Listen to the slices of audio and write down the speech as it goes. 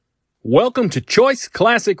Welcome to Choice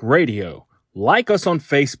Classic Radio. Like us on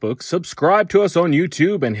Facebook, subscribe to us on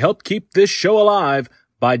YouTube, and help keep this show alive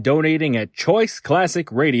by donating at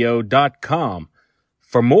choiceclassicradio.com.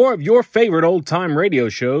 For more of your favorite old-time radio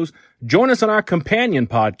shows, join us on our companion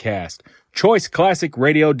podcast, Choice Classic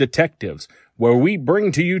Radio Detectives, where we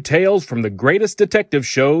bring to you tales from the greatest detective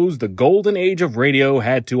shows the golden age of radio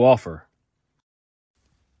had to offer.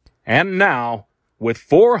 And now, with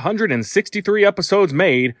 463 episodes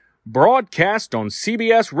made, broadcast on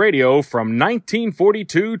CBS Radio from 1942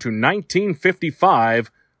 to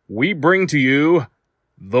 1955, we bring to you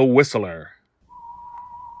The Whistler.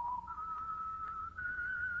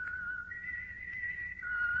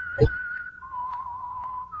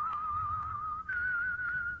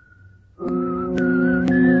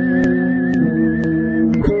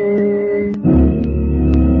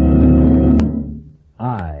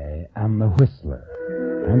 I am the Whistler,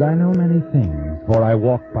 and I know many things, for I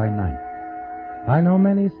walk by night. I know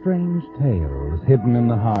many strange tales hidden in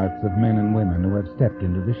the hearts of men and women who have stepped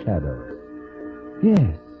into the shadows.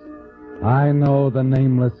 Yes, I know the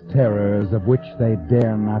nameless terrors of which they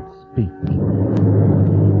dare not speak.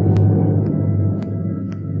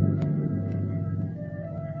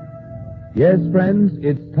 Yes, friends,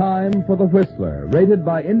 it's time for The Whistler, rated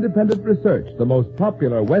by independent research the most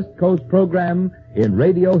popular West Coast program in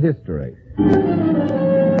radio history.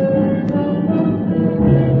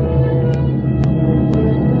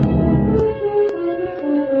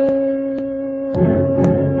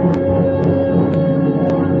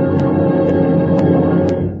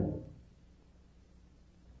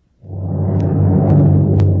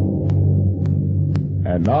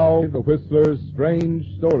 And now, The Whistler's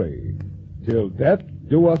strange story, Till Death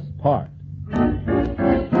Do Us Part.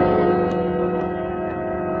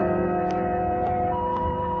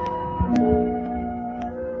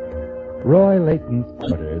 Roy Layton's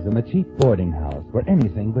quarters in the cheap boarding house were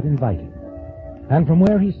anything but inviting. And from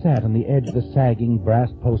where he sat on the edge of the sagging,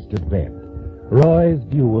 brass-posted bed, Roy's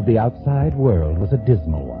view of the outside world was a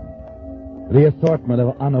dismal one. The assortment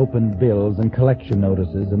of unopened bills and collection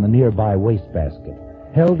notices in the nearby wastebasket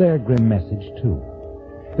held their grim message, too.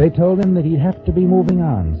 They told him that he'd have to be moving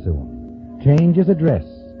on soon, change his address.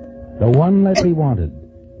 The one letter he wanted,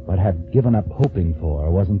 but had given up hoping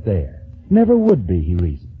for, wasn't there. Never would be, he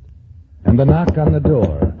reasoned. And the knock on the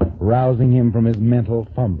door, rousing him from his mental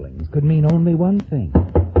fumblings, could mean only one thing.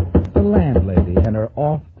 The landlady and her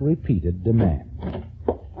oft-repeated demand.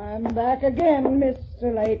 I'm back again,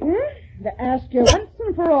 Mr. Layton, to ask you once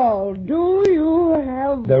and for all, do you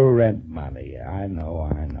have... The rent money, I know.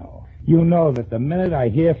 You know that the minute I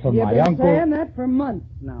hear from my uncle... You've been saying that for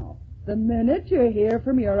months now. The minute you hear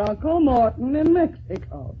from your Uncle Morton in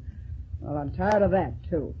Mexico. Well, I'm tired of that,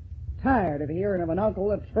 too. Tired of hearing of an uncle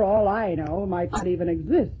that, for all I know, might not even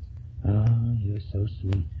exist. Oh, you're so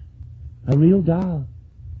sweet. A real doll.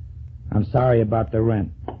 I'm sorry about the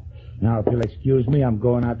rent. Now, if you'll excuse me, I'm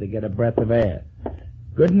going out to get a breath of air.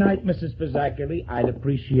 Good night, Mrs. Fazaculi. I'd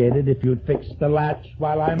appreciate it if you'd fix the latch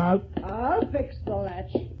while I'm out. I'll fix the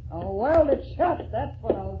latch. I'll weld it shut, that's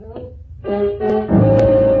what I'll do.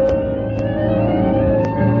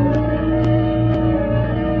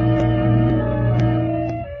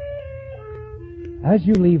 As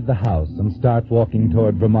you leave the house and start walking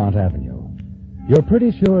toward Vermont Avenue, you're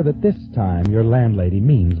pretty sure that this time your landlady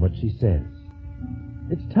means what she says.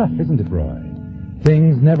 It's tough, isn't it, Roy?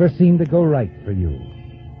 Things never seem to go right for you.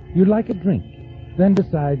 You'd like a drink, then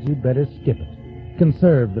decide you'd better skip it.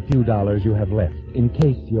 Conserve the few dollars you have left in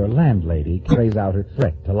case your landlady carries out her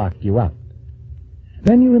threat to lock you out.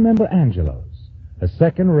 Then you remember Angelo's, a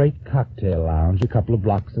second-rate cocktail lounge a couple of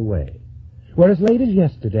blocks away, where as late as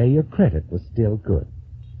yesterday your credit was still good.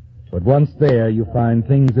 But once there, you find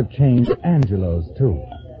things have changed at Angelo's, too.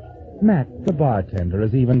 Matt, the bartender,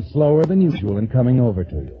 is even slower than usual in coming over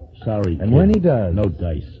to you. Sorry, And kid. when he does... No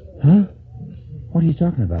dice. Huh? What are you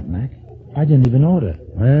talking about, Mac? I didn't even order.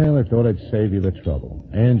 Well, I thought I'd save you the trouble.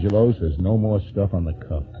 Angelo's has no more stuff on the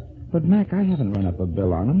cuff. But, Mac, I haven't run up a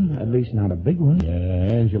bill on him. At least not a big one. Yeah,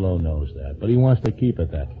 Angelo knows that, but he wants to keep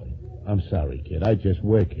it that way. I'm sorry, kid. I just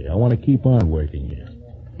work here. I want to keep on working here.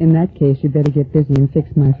 In that case, you better get busy and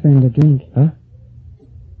fix my friend a drink. Huh?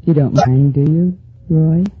 You don't mind, do you,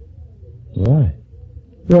 Roy? Why?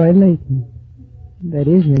 Roy Layton. That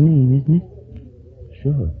is your name, isn't it?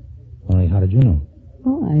 Sure. Only how did you know?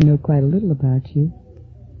 Oh, I know quite a little about you.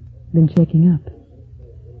 Been checking up.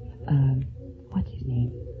 What's his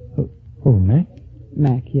name? Oh, Mac?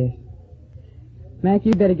 Mac, yes. Mac,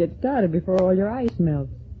 you better get started before all your ice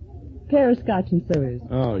melts. Pair of scotch and sodas.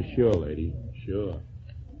 Oh, sure, lady. Sure.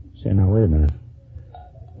 Say, now, wait a minute.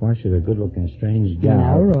 Why should a good-looking strange gal...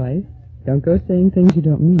 Now, Roy, Don't go saying things you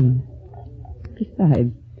don't mean.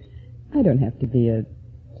 Besides, I don't have to be a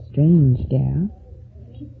strange gal.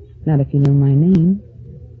 Not if you know my name.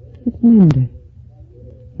 It's Linda.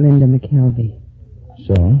 Linda McKelvey.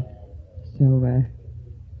 So? So,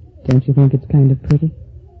 don't you think it's kind of pretty?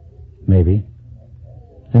 Maybe.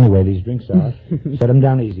 Anyway, these drinks are. Set them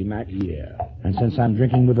down easy, Mac. Yeah. And since I'm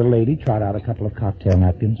drinking with a lady, trot out a couple of cocktail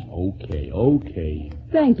napkins. Okay.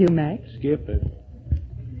 Thank you, Max. Skip it.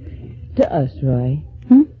 To us, Roy.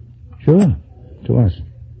 Sure. To us.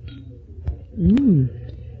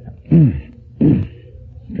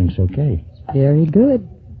 Drink's okay. Very good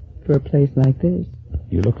for a place like this.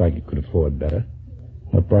 You look like you could afford better.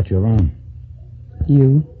 What brought you around?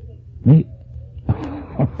 You? Me?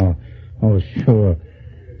 Oh, sure.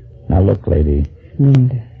 Now, look, lady.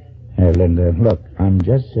 Linda. Hey, Linda, look, I'm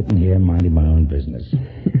just sitting here minding my own business.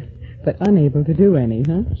 But unable to do any,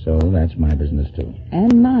 huh? So that's my business, too.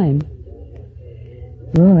 And mine.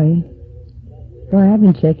 Roy, I've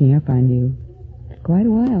been checking up on you for quite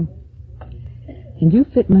a while. And you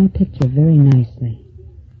fit my picture very nicely.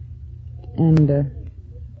 And,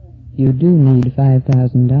 you do need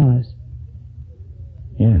 $5,000.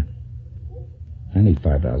 Yeah. I need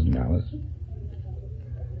 $5,000.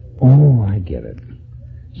 Oh, I get it.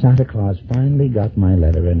 Santa Claus finally got my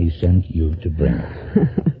letter and he sent you to bring it.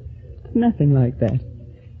 It's nothing like that.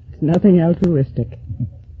 It's nothing altruistic.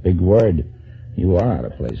 Big word. You are out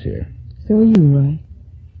of place here. So are you, Roy.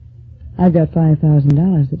 I've got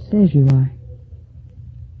 $5,000 that says you are.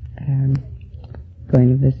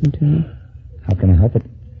 Going to listen to me? How can I help it?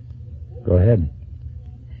 Go ahead.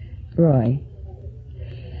 Roy,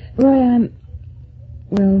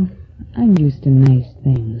 I'm used to nice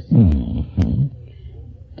things. Mm-hmm.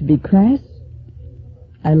 To be crass,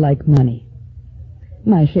 I like money.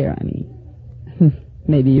 My share, I mean.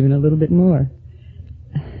 Maybe even a little bit more.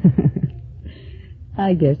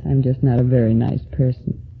 I guess I'm just not a very nice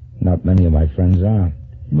person. Not many of my friends are.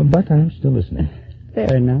 But I'm still listening.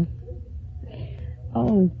 Fair enough.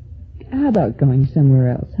 Oh, how about going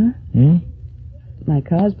somewhere else, huh? My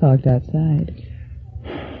car's parked outside.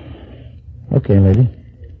 Okay, lady.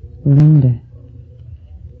 Linda.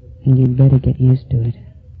 And you'd better get used to it.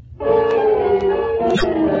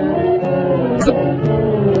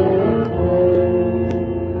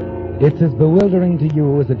 It's as bewildering to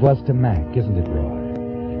you as it was to Mac, isn't it,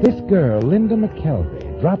 Roy? This girl, Linda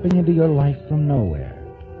McKelvey, dropping into your life from nowhere.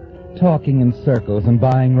 Talking in circles and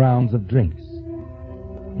buying rounds of drinks.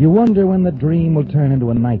 You wonder when the dream will turn into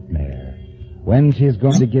a nightmare. When she's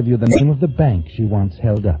going to give you the name of the bank she once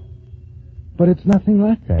held up. But it's nothing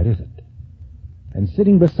like that, is it? And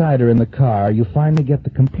sitting beside her in the car, you finally get the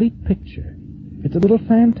complete picture. It's a little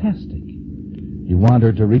fantastic. You want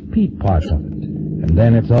her to repeat parts of it, and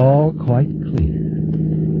then it's all quite clear.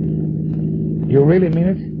 You really mean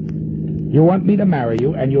it? You want me to marry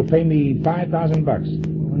you, and you'll pay me $5,000?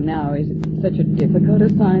 Well, now, is it such a difficult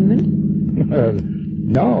assignment?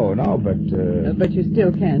 No, but... But you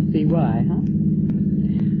still can't see why, huh?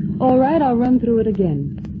 All right, I'll run through it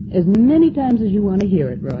again. As many times as you want to hear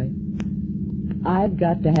it, Roy. I've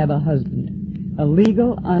got to have a husband. A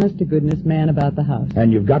legal, honest-to-goodness man about the house.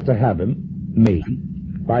 And you've got to have him, me,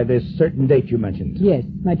 by this certain date you mentioned. Yes,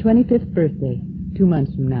 my 25th birthday, 2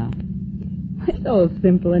 months from now. It's all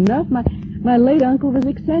simple enough. My late uncle was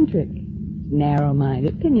eccentric,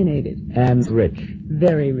 narrow-minded, opinionated. And rich.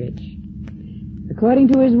 Very rich. According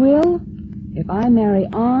to his will, if I marry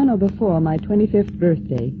on or before my 25th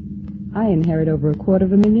birthday, I inherit over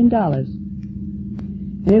 $250,000.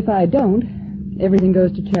 And if I don't, everything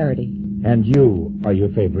goes to charity. And you are your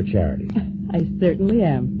favorite charity. I certainly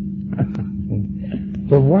am.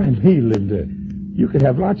 But why me, Linda? You could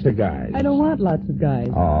have lots of guys. I don't want lots of guys.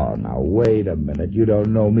 Oh, now, wait a minute. You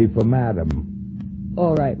don't know me from Adam.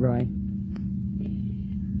 All right, Roy.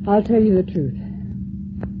 I'll tell you the truth.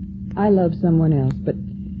 I love someone else, but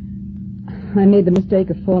I made the mistake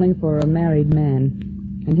of falling for a married man,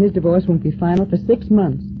 and his divorce won't be final for 6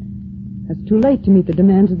 months. That's too late to meet the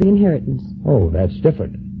demands of the inheritance. Oh, that's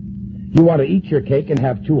different. You want to eat your cake and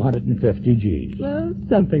have 250 G's. Well,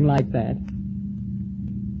 something like that.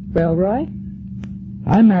 Well, Roy?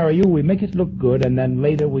 I marry you, we make it look good, and then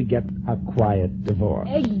later we get a quiet divorce.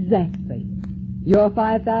 Exactly. You're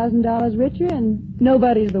 $5,000 richer, and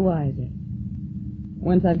nobody's the wiser.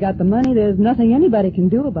 Once I've got the money, there's nothing anybody can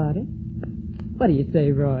do about it. What do you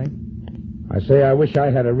say, Roy? I say I wish I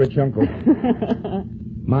had a rich uncle.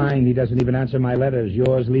 Mine, he doesn't even answer my letters.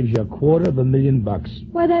 Yours leaves you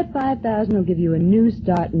 $250,000. Why, that $5,000 will give you a new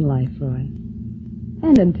start in life, Roy.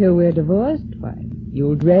 And until we're divorced, why,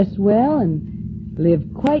 you'll dress well and live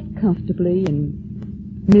quite comfortably and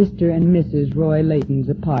Mr. and Mrs. Roy Layton's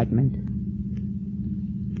apartment.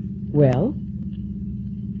 Well,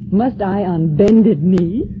 must I on bended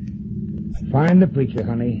knee? Find the preacher,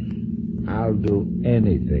 honey. I'll do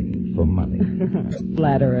anything for money.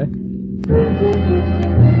 Flatterer.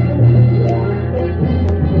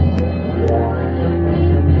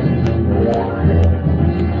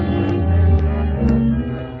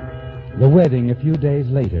 The wedding a few days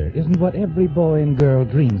later isn't what every boy and girl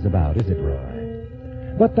dreams about, is it,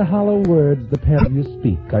 Roy? But the hollow words the pair of you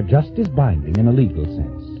speak are just as binding in a legal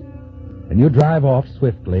sense. And you drive off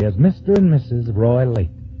swiftly as Mr. and Mrs. Roy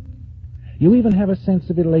Layton. You even have a sense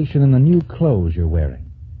of elation in the new clothes you're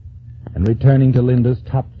wearing. And returning to Linda's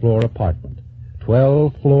top-floor apartment,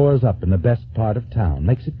 12 floors up in the best part of town,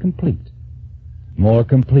 makes it complete. More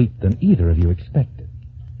complete than either of you expected.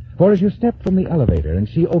 For as you step from the elevator and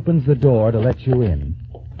she opens the door to let you in...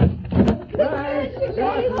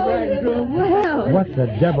 Well. What the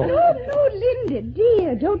devil? No, Linda,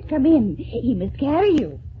 dear, don't come in. He must carry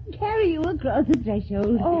you across the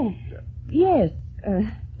threshold. Oh, yes.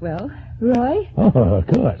 Well, Roy? Oh, of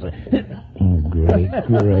course. Oh, great. That's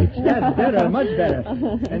better, much better.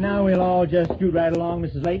 And now we'll all just scoot right along,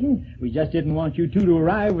 Mrs. Layton. We just didn't want you two to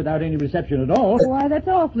arrive without any reception at all. Why, that's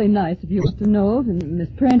awfully nice of you, Mr. Knowles and Miss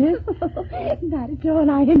Prentice. Not at all.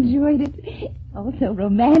 I enjoyed it. Also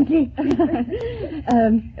romantic.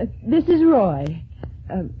 This is Roy,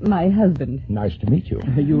 my husband. Nice to meet you.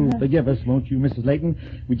 You'll forgive us, won't you, Mrs.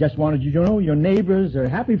 Layton? We just wanted you to know your neighbors are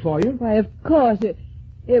happy for you. Why, of course.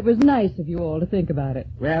 It was nice of you all to think about it.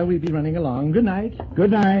 Well, we'll be running along. Good night.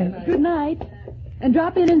 Good night. Good night. And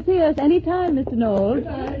drop in and see us any time, Mr. Knowles.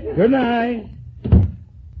 Good night.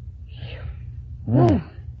 Oh.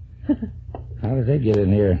 How did they get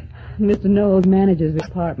in here? Mr. Knowles manages the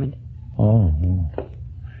apartment. Oh.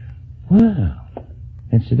 Well,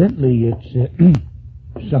 incidentally,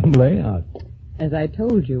 it's some layout. As I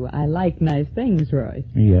told you, I like nice things, Roy.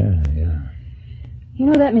 Yeah. You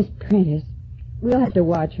know that Miss Prentice? We'll have to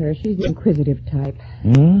watch her. She's the inquisitive type.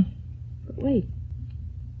 But wait.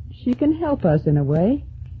 She can help us in a way.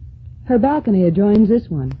 Her balcony adjoins this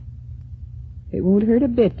one. It won't hurt a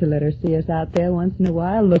bit to let her see us out there once in a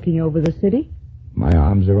while looking over the city. My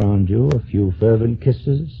arms around you, a few fervent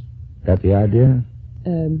kisses. That the idea?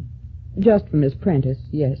 Just for Miss Prentice,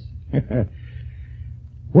 yes.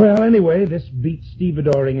 Well, anyway, this beats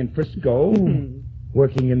stevedoring in Frisco,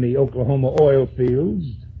 working in the Oklahoma oil fields,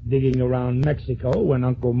 digging around Mexico when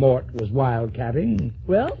Uncle Mort was wildcatting.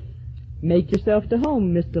 Well, make yourself to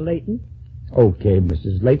home, Mr. Layton. Okay,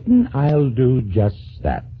 Mrs. Layton, I'll do just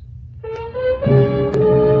that.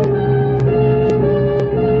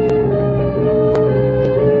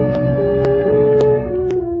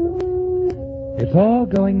 It's all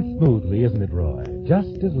going smoothly, isn't it, Roy?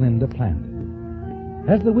 Just as Linda planned it.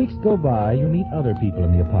 As the weeks go by, you meet other people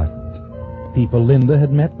in the apartment. People Linda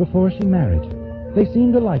had met before she married you. They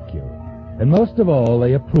seem to like you. And most of all,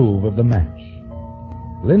 they approve of the match.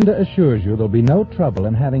 Linda assures you there'll be no trouble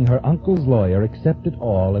in having her uncle's lawyer accept it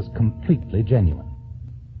all as completely genuine.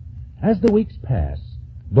 As the weeks pass,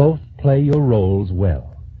 both play your roles well.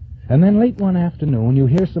 And then late one afternoon, you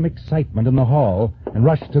hear some excitement in the hall and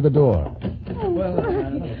rush to the door.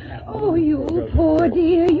 Oh, you poor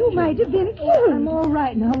dear. You might have been killed. I'm all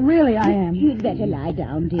right now. Really, I am. You'd better lie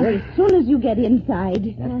down, dear, as soon as you get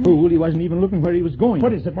inside. That fool, he wasn't even looking where he was going.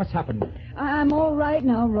 What is it? What's happened? I'm all right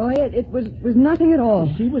now, Roy. It was nothing at all.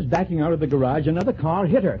 She was backing out of the garage. Another car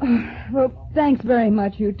hit her. Well, thanks very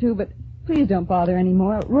much, you two, but please don't bother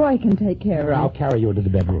anymore. Roy can take care of I'll me. carry you to the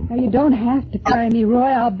bedroom. Now, you don't have to carry me, Roy.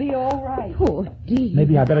 I'll be all right. Poor dear.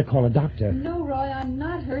 Maybe I better call a doctor. No, Roy, I'm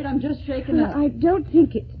not hurt. I'm just shaken up. I don't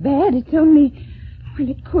think it's bad. It's only... Well,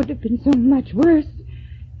 it could have been so much worse.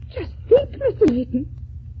 Just think, Mr. Layton.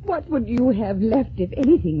 What would you have left if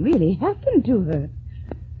anything really happened to her?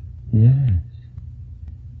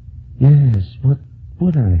 Yes, what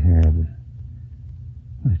would I have?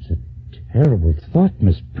 Well, it's a terrible thought,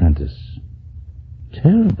 Miss Prentice.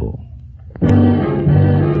 Terrible.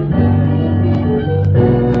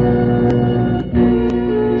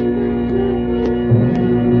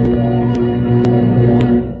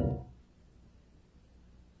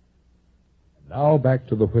 Now back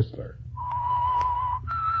to the Whistler.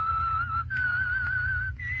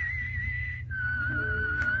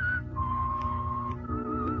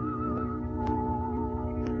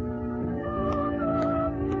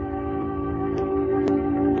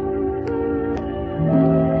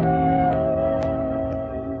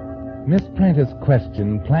 Miss Prentice's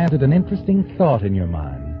question planted an interesting thought in your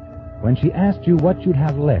mind when she asked you what you'd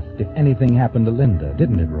have left if anything happened to Linda,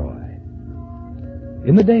 didn't it, Roy?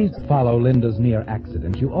 In the days that follow Linda's near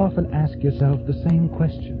accident, you often ask yourself the same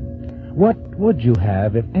question. What would you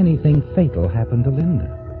have if anything fatal happened to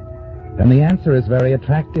Linda? And the answer is very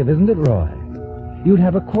attractive, isn't it, Roy? You'd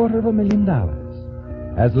have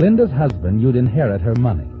 $250,000. As Linda's husband, you'd inherit her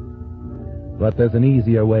money. But there's an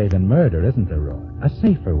easier way than murder, isn't there, Roy? A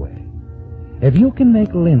safer way. If you can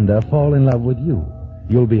make Linda fall in love with you,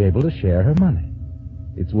 you'll be able to share her money.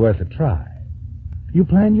 It's worth a try. You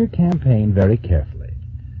plan your campaign very carefully.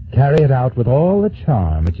 Carry it out with all the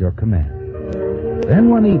charm at your command. Then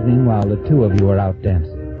one evening, while the two of you are out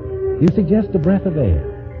dancing, you suggest a breath of air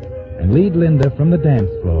and lead Linda from the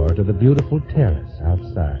dance floor to the beautiful terrace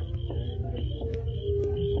outside.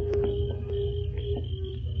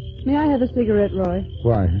 May I have a cigarette, Roy?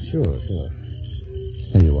 Why, sure.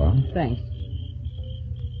 Here you are. Thanks.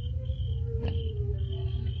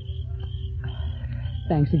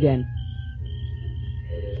 Thanks again.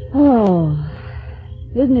 Oh,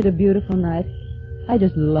 isn't it a beautiful night? I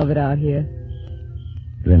just love it out here.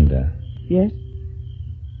 Linda. Yes?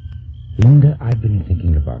 Linda, I've been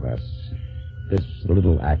thinking about us. This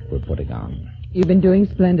little act we're putting on. You've been doing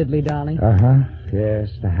splendidly, darling. Uh-huh.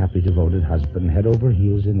 Yes, the happy, devoted husband, head over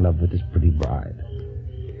heels in love with his pretty bride.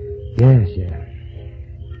 Yes.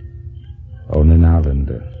 Only now,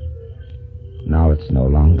 Linda. Now it's no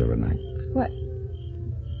longer an act. What?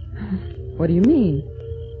 What do you mean?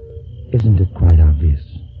 Isn't it quite obvious?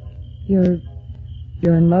 You're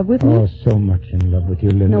in love with me? Oh, so much in love with you,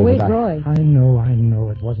 Linda. No, wait, Roy. I know.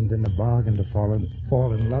 It wasn't in the bargain to fall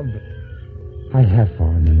in love, but I have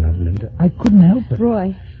fallen in love, Linda. I couldn't help it.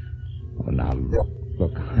 Roy. Oh, now,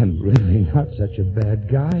 look, I'm really not such a bad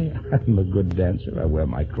guy. I'm a good dancer. I wear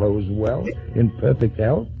my clothes well, in perfect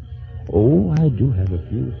health. Oh, I do have a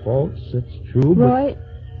few faults, it's true, Roy,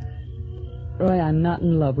 I'm not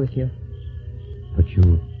in love with you. But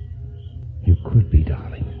you could be,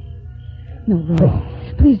 darling. No, Roy,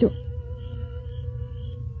 please don't.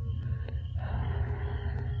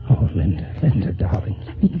 Oh, Linda, darling.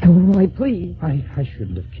 Let me go, Roy, please. I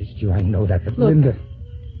shouldn't have kissed you. I know that, but Look, Linda...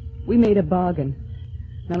 We made a bargain.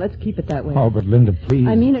 Now let's keep it that way. Oh, but Linda, please.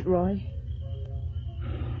 I mean it, Roy.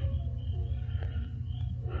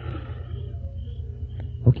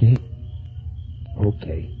 Okay.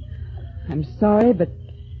 I'm sorry, but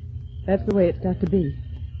that's the way it's got to be.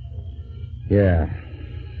 Yeah.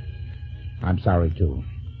 I'm sorry, too.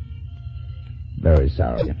 Very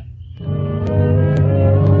sorry.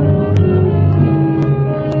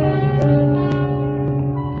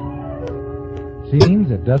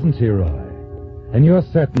 Seems it, doesn't she, Roy? And you're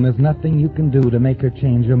certain there's nothing you can do to make her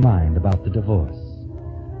change her mind about the divorce.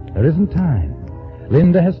 There isn't time.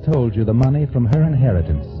 Linda has told you the money from her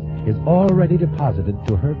inheritance is already deposited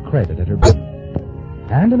to her credit at her bank.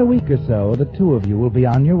 And in a week or so, the two of you will be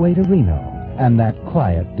on your way to Reno and that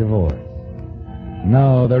quiet divorce.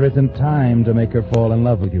 No, there isn't time to make her fall in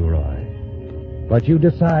love with you, Roy. But you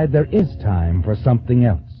decide there is time for something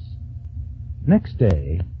else. Next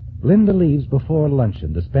day, Linda leaves before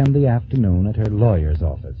luncheon to spend the afternoon at her lawyer's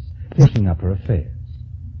office, finishing up her affairs.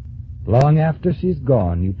 Long after she's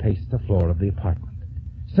gone, you pace the floor of the apartment,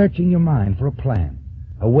 searching your mind for a plan,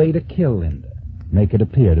 a way to kill Linda, make it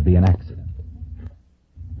appear to be an accident.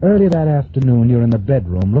 Early that afternoon, you're in the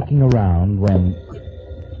bedroom looking around when...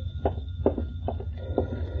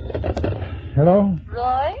 Hello?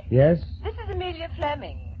 Roy? Yes? This is Amelia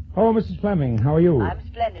Fleming. Oh, Mrs. Fleming, how are you? I'm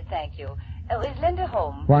splendid, thank you. Is Linda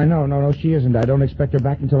home? Why, no, she isn't. I don't expect her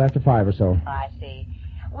back until after 5 or so. I see.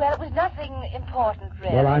 Well, it was nothing important,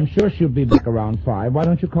 really. Well, I'm sure she'll be back around 5. Why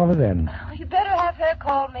don't you call her then? Oh, you better have her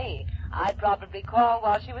call me. I'd probably call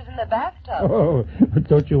while she was in the bathtub. Oh, but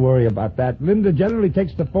don't you worry about that. Linda generally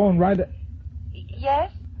takes the phone right...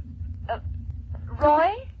 Yes?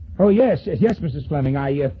 Roy? Oh, yes, Mrs. Fleming.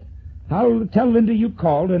 I'll tell Linda you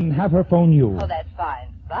called and have her phone you. Oh, that's fine.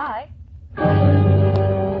 Bye.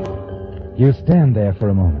 You stand there for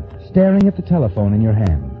a moment, staring at the telephone in your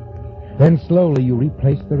hand. Then slowly you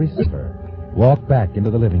replace the receiver, walk back into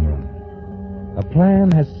the living room. A plan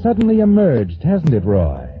has suddenly emerged, hasn't it,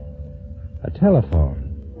 Roy? A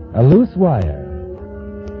telephone, a loose wire,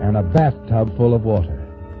 and a bathtub full of water.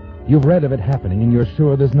 You've read of it happening, and you're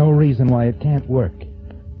sure there's no reason why it can't work.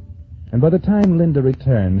 And by the time Linda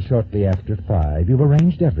returns shortly after 5, you've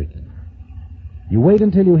arranged everything. You wait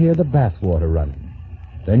until you hear the bath water running.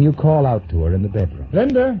 Then you call out to her in the bedroom.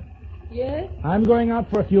 Linda? Yes? I'm going out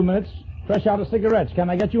for a few minutes. Fresh out of cigarettes.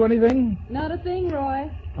 Can I get you anything? Not a thing, Roy.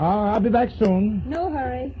 I'll be back soon. No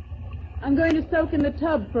hurry. I'm going to soak in the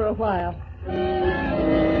tub for a while.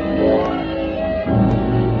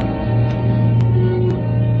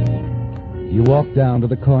 You walk down to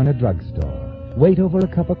the corner drugstore, wait over a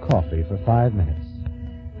cup of coffee for 5 minutes.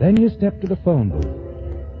 Then you step to the phone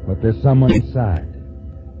booth, but there's someone inside.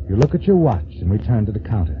 You look at your watch and return to the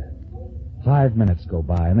counter. 5 minutes go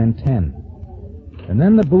by, and then 10. And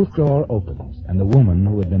then the booth door opens, and the woman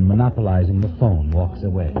who had been monopolizing the phone walks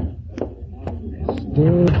away. There's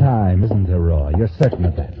still time, isn't there, Roy? You're certain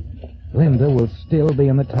of that. Linda will still be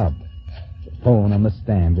in the tub. The phone on the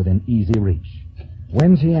stand within easy reach.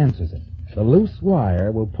 When she answers it, the loose wire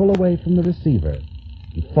will pull away from the receiver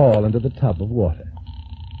and fall into the tub of water.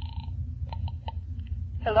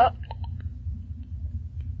 Hello?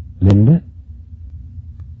 Linda?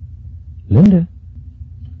 Linda?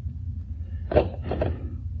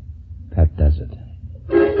 That does it.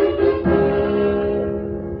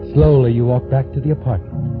 Slowly you walk back to the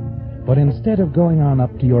apartment. But instead of going on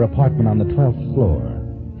up to your apartment on the 12th floor,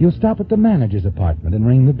 you stop at the manager's apartment and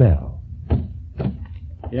ring the bell.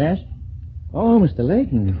 Yes? Oh, Mr.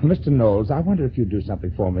 Layton. Mr. Knowles, I wonder if you'd do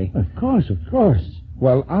something for me. Of course, of course.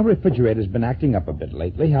 Well, our refrigerator's been acting up a bit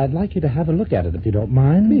lately. I'd like you to have a look at it if you don't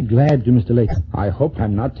mind. Be glad to, Mr. Layton. I hope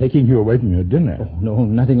I'm not taking you away from your dinner. Oh, no,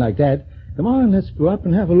 nothing like that. Come on, let's go up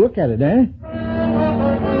and have a look at it, eh?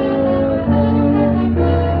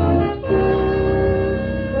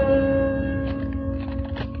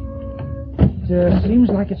 It seems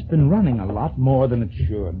like it's been running a lot more than it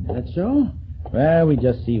should. That's so? Well, we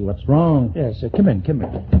just see what's wrong. Yes, come in.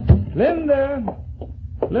 Linda!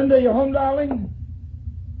 Linda, you home, darling?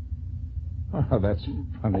 Oh, that's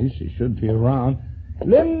funny. She should be around.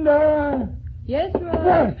 Linda! Yes,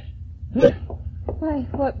 Roy?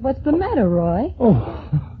 Why, what's the matter, Roy?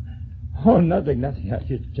 Oh, nothing.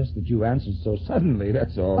 It's just that you answered so suddenly,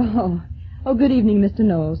 that's all. Oh, good evening, Mr.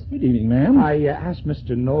 Knowles. Good evening, ma'am. I asked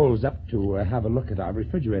Mr. Knowles up to have a look at our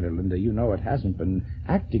refrigerator, Linda. You know it hasn't been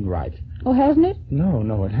acting right. Oh, hasn't it?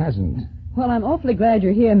 No, it hasn't. Well, I'm awfully glad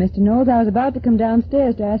you're here, Mr. Knowles. I was about to come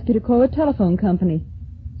downstairs to ask you to call a telephone company.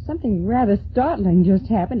 Something rather startling just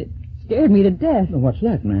happened. It scared me to death. Well, what's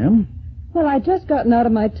that, ma'am? Well, I'd just gotten out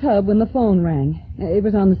of my tub when the phone rang. It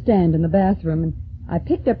was on the stand in the bathroom, and I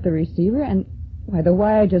picked up the receiver, and, why, the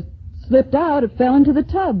wire just slipped out. It fell into the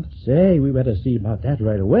tub. Say, we better see about that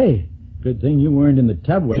right away. Good thing you weren't in the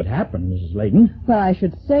tub when it happened, Mrs. Layton. Well, I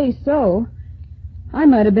should say so. I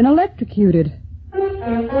might have been electrocuted.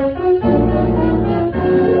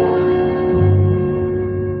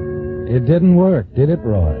 It didn't work, did it,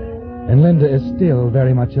 Roy? And Linda is still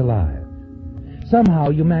very much alive. Somehow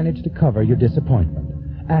you managed to cover your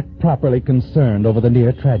disappointment, act properly concerned over the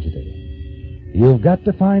near tragedy. You've got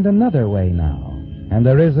to find another way now, and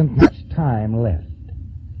there isn't much time left.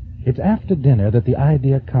 It's after dinner that the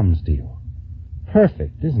idea comes to you.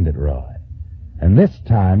 Perfect, isn't it, Roy? And this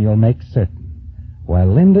time you'll make certain, while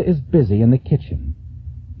Linda is busy in the kitchen,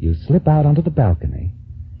 you slip out onto the balcony,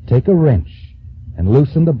 take a wrench, and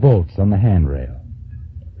loosen the bolts on the handrail.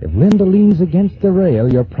 If Linda leans against the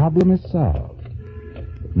rail, your problem is solved.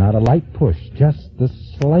 Not a light push, just the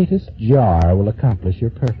slightest jar will accomplish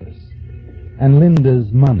your purpose. And Linda's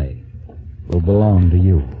money will belong to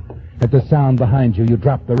you. At the sound behind you, you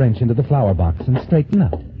drop the wrench into the flower box and straighten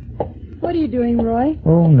up. What are you doing, Roy?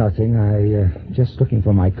 Oh, nothing. Just looking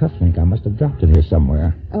for my cufflink. I must have dropped it here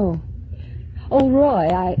somewhere. Oh, Roy,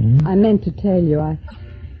 I meant to tell you.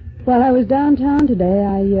 While I was downtown today,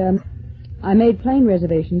 I made plane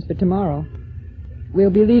reservations for tomorrow.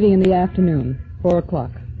 We'll be leaving in the afternoon, 4:00.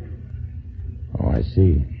 Oh, I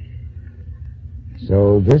see.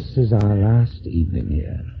 So this is our last evening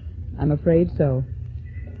here. I'm afraid so.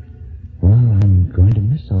 Well, I'm going to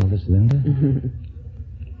miss all this, Linda.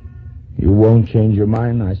 You won't change your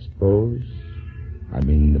mind, I suppose? I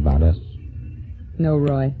mean, about us? No,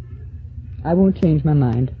 Roy. I won't change my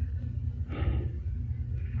mind.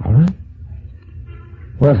 All right.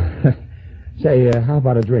 Well, say, how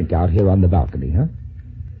about a drink out here on the balcony, huh?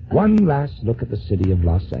 One last look at the city of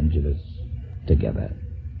Los Angeles together.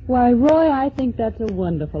 Why, Roy, I think that's a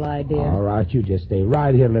wonderful idea. All right, you just stay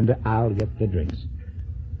right here, Linda. I'll get the drinks.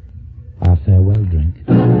 Our farewell drink.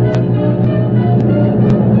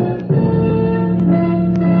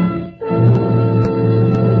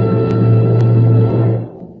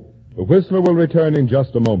 The Whistler will return in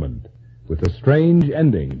just a moment with a strange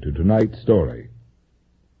ending to tonight's story.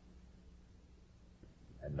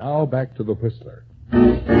 And now back to the Whistler.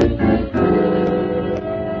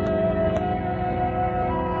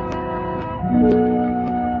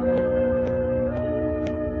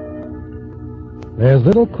 There's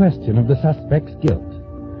little question of the suspect's guilt.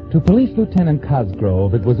 To Police Lieutenant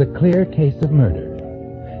Cosgrove, it was a clear case of murder.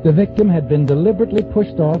 The victim had been deliberately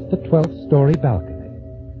pushed off the 12th-story balcony.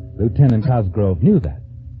 Lieutenant Cosgrove knew that,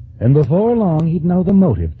 and before long he'd know the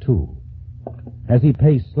motive, too. as he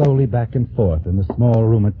paced slowly back and forth in the small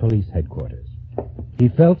room at police headquarters. He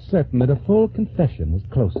felt certain that a full confession was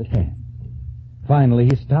close at hand. Finally,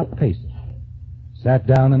 he stopped pacing, sat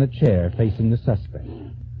down in a chair facing the suspect,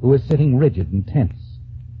 who was sitting rigid and tense,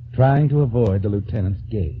 trying to avoid the lieutenant's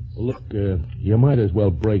gaze. Look, you might as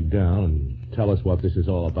well break down and tell us what this is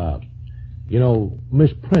all about. You know,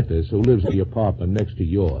 Miss Prentice, who lives in the apartment next to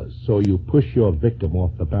yours, saw you push your victim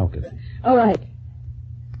off the balcony. All right.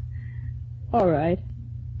 All right.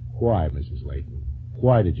 Why, Mrs. Layton?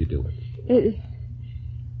 Why did you do it?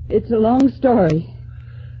 It's a long story.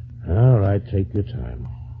 All right, take your time.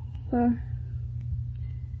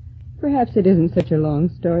 Perhaps it isn't such a long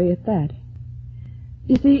story at that.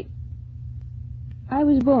 You see, I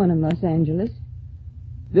was born in Los Angeles.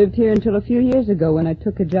 Lived here until a few years ago when I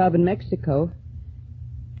took a job in Mexico.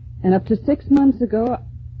 And up to 6 months ago,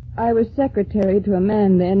 I was secretary to a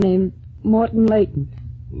man there named Morton Layton.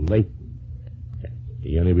 Layton?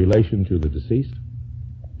 He any relation to the deceased?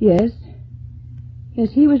 Yes.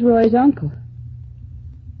 Yes, he was Roy's uncle.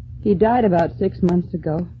 He died about 6 months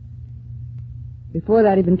ago. Before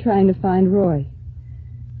that, he'd been trying to find Roy.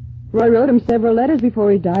 Roy wrote him several letters before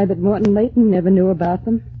he died, but Morton Layton never knew about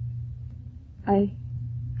them. I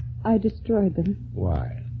destroyed them.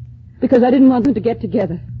 Why? Because I didn't want them to get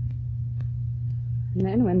together. And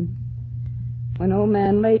then when old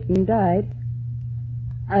man Layton died,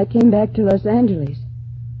 I came back to Los Angeles,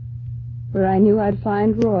 where I knew I'd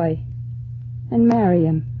find Roy and marry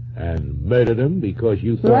him. And murdered him because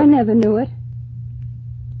you thought... Roy never knew it.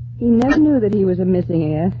 He never knew that he was a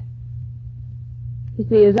missing heir. You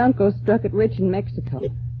see, his uncle struck it rich in Mexico.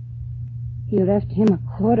 He left him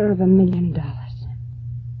 $250,000.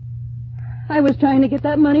 I was trying to get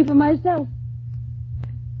that money for myself.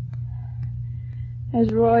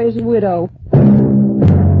 As Roy's widow.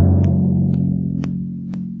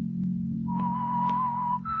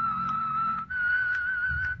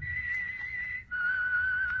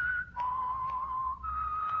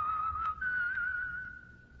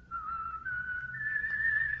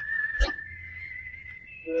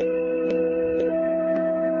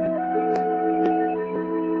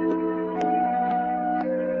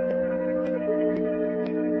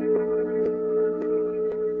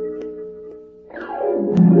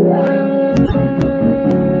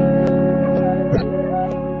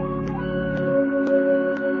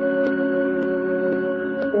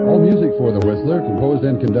 For The Whistler, composed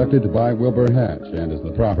and conducted by Wilbur Hatch, and is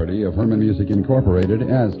the property of Herman Music Incorporated,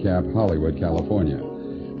 ASCAP, Hollywood, California.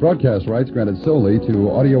 Broadcast rights granted solely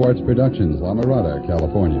to Audio Arts Productions, La Mirada,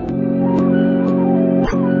 California.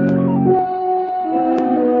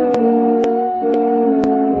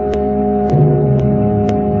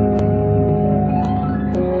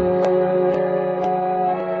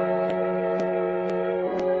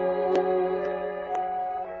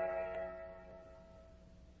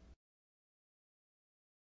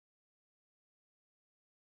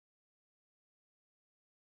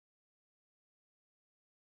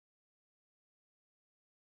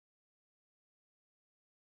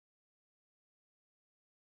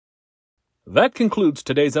 That concludes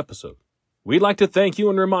today's episode. We'd like to thank you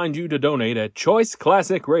and remind you to donate at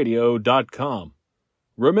choiceclassicradio.com.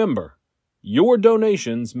 Remember, your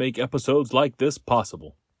donations make episodes like this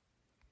possible.